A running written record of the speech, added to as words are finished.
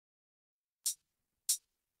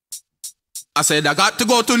I said I got to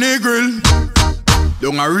go to Negril.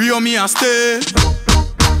 Don't a Rio me a stay.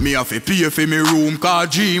 Me have to pay for me room, cause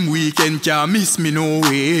dream weekend can't miss me no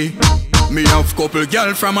way. Me have couple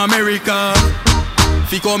girl from America,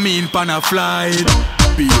 fi come in pan a flight.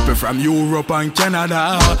 People from Europe and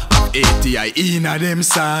Canada, ATI in a them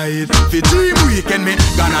side. Fi dream weekend me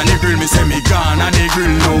gonna Negril, me say me gonna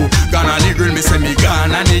Negril now. Gonna Negril, me say me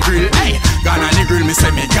gonna Negril. Hey, gonna Negril, me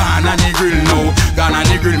say me gonna Negril now. Gonna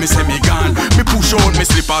Negril, me say me gone. Me push out me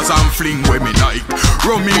slippers and fling with me Nike.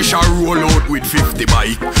 Rummage a roll out with 50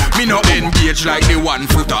 bike. Me no engage like the 1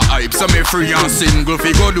 foot of hype. So me free and single,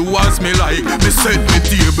 fi go do as me like. Me set me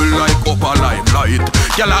table like upper limelight.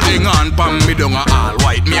 Gyal a hang on pan me down a all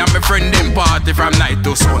white. Me and my friend them party from night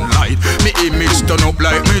to sunlight. Me image turn up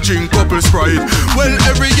like me drink couple Sprite. Well,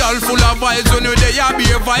 every gyal full of vibes when you there be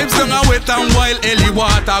a vibes. Down a wet and wild, Ellie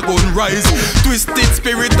water gun rise. Twisted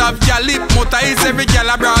spirit of gyal lip motize. Every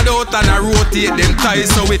gyal a broad out and a rotate them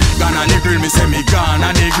ties. So we gonna Negril, me say me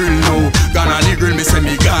gonna Negril now. Gonna Negril, me say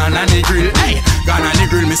me gonna Negril. Hey, gonna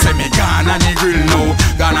Negril, me say me gonna Negril now.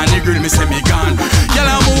 Gonna Negril, me say me gone. Gyal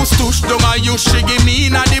a mouse tush down a you she give me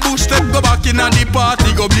inna the bush. Step go back inna the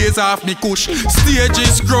party, go blaze off me kush.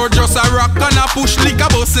 Stages grow just a rock and a push. Lick a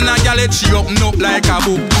bus in a gyal head, she open up like a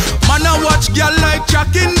book. Man a watch gyal like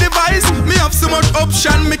tracking device. Me have so much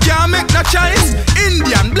option, me can't make no choice.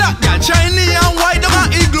 Indian, black gyal, Chinese and white. Them a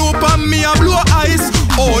igloo pan me a blow ice.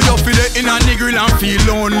 Oh, you feel it in a Negril and feel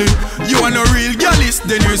lonely. You are no real gyalist,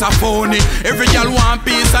 then you's a phony. Every gyal want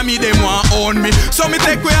peace and me them want own me. So me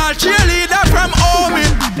take we all cheerleader from home.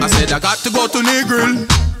 I said I got to go to Negril.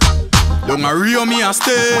 Don't a Rio me a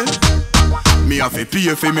stay. Me have to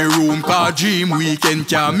pay for me room, cause dream weekend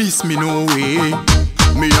can't miss me no way.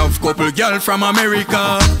 Me have couple girl from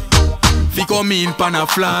America, fi come in pan a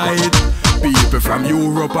flight. People from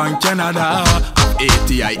Europe and Canada,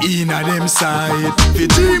 ATI in a them side. Fi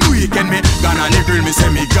dream weekend me gonna Negril, me say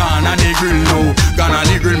me gonna Negril now. Gonna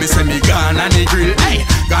Negril, me say me gonna Negril. Hey,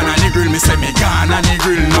 gonna Negril, me say me gonna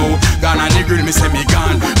Negril now. Gonna Negril, me say me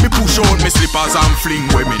gone. Me push out me slippers and fling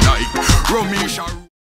with me Nike. Rummage.